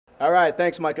All right,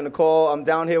 thanks, Mike and Nicole. I'm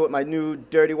down here with my new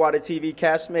Dirty Water TV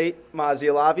castmate, Mazi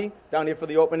Alavi, down here for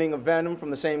the opening of Venom from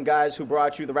the same guys who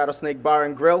brought you the Rattlesnake Bar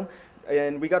and Grill.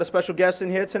 And we got a special guest in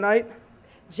here tonight.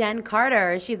 Jen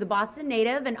Carter. She's a Boston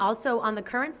native and also on the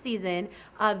current season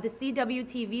of the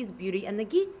CW-TV's Beauty and the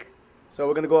Geek. So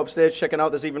we're going to go upstairs checking out.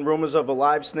 There's even rumors of a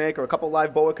live snake or a couple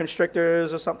live boa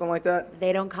constrictors or something like that.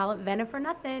 They don't call it Venom for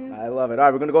nothing. I love it. All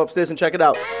right, we're going to go upstairs and check it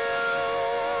out.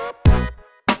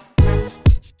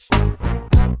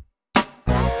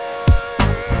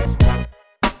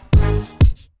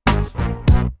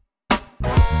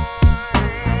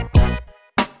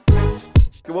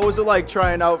 What was it like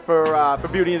trying out for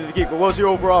Beauty and the Geek? What was your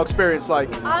overall experience like?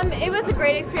 It was a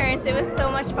great experience. It was so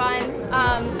much fun.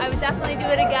 I would definitely do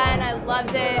it again. I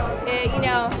loved it.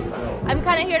 I'm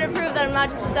kind of here to prove that I'm not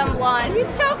just a dumb blonde.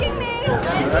 He's choking me.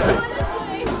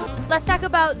 Let's talk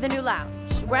about the new lounge.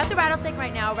 We're at the Rattlesnake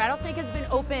right now. Rattlesnake has been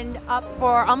opened up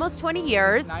for almost 20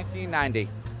 years. 1990.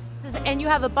 And you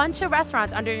have a bunch of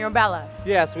restaurants under your umbrella.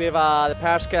 Yes, we have the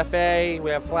Parish Cafe.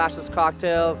 We have Flash's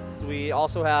Cocktails. We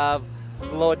also have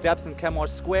Below Depths in Kenmore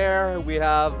Square. We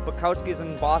have Bukowski's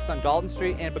in Boston on Dalton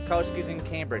Street and Bukowski's in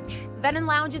Cambridge. Venom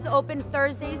Lounge is open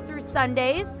Thursdays through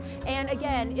Sundays. And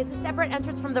again, it's a separate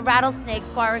entrance from the Rattlesnake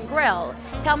Bar and Grill.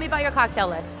 Tell me about your cocktail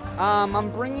list.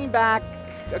 I'm bringing back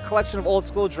a collection of old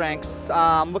school drinks.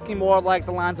 Looking more like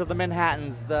the lines of the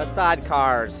Manhattans, the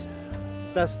sidecars,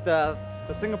 the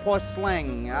Singapore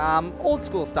Sling, old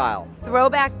school style.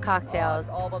 Throwback cocktails.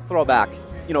 All about throwback.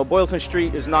 You know, Boylston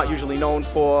Street is not usually known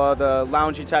for the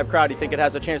loungy type crowd. Do you think it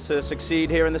has a chance to succeed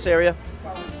here in this area?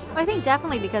 I think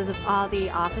definitely because of all the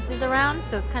offices around,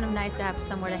 so it's kind of nice to have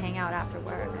somewhere to hang out after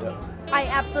work.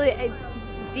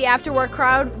 The after work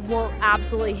crowd will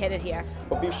absolutely hit it here.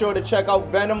 But be sure to check out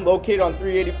Venom, located on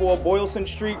 384 Boylston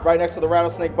Street, right next to the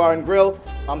Rattlesnake Bar and Grill.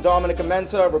 I'm Dominic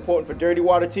Amenta, reporting for Dirty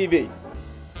Water TV.